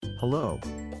Hello.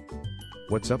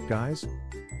 What's up, guys?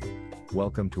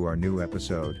 Welcome to our new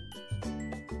episode.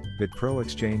 Betpro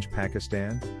Exchange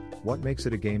Pakistan, what makes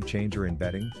it a game changer in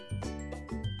betting?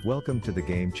 Welcome to the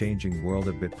game-changing world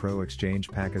of Betpro Exchange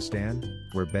Pakistan,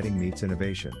 where betting meets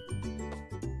innovation.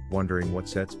 Wondering what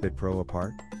sets Betpro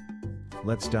apart?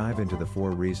 Let's dive into the 4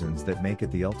 reasons that make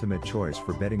it the ultimate choice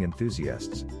for betting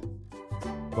enthusiasts.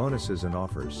 Bonuses and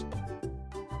offers.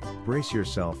 Brace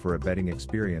yourself for a betting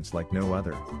experience like no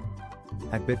other.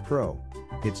 At Betpro,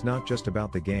 it's not just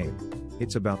about the game,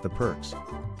 it's about the perks.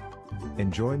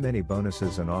 Enjoy many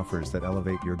bonuses and offers that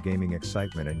elevate your gaming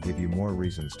excitement and give you more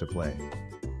reasons to play.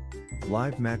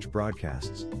 Live match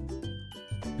broadcasts.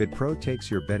 Betpro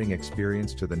takes your betting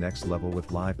experience to the next level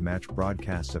with live match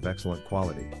broadcasts of excellent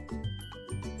quality.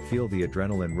 Feel the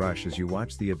adrenaline rush as you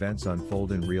watch the events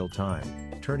unfold in real time,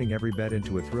 turning every bet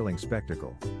into a thrilling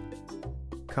spectacle.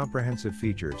 Comprehensive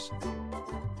features.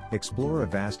 Explore a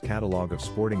vast catalog of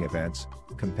sporting events,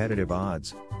 competitive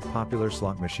odds, popular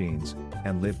slot machines,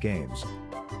 and live games.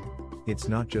 It's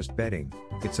not just betting,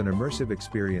 it's an immersive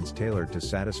experience tailored to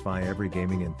satisfy every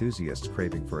gaming enthusiast's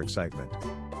craving for excitement.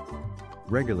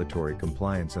 Regulatory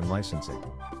compliance and licensing.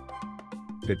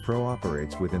 Betpro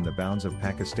operates within the bounds of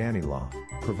Pakistani law,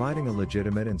 providing a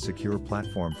legitimate and secure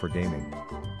platform for gaming.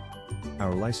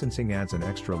 Our licensing adds an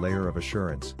extra layer of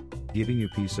assurance, giving you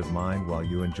peace of mind while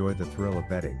you enjoy the thrill of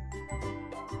betting.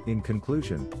 In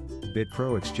conclusion,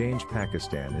 Betpro Exchange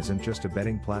Pakistan isn't just a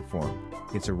betting platform,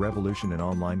 it's a revolution in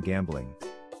online gambling.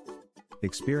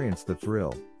 Experience the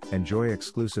thrill, enjoy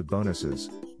exclusive bonuses,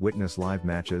 witness live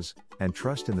matches, and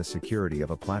trust in the security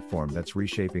of a platform that's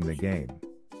reshaping the game.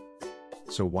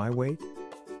 So why wait?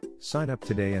 Sign up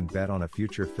today and bet on a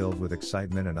future filled with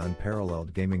excitement and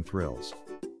unparalleled gaming thrills.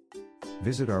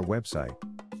 Visit our website,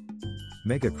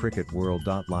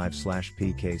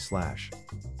 megacricketworld.live/pk/.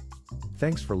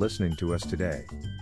 Thanks for listening to us today.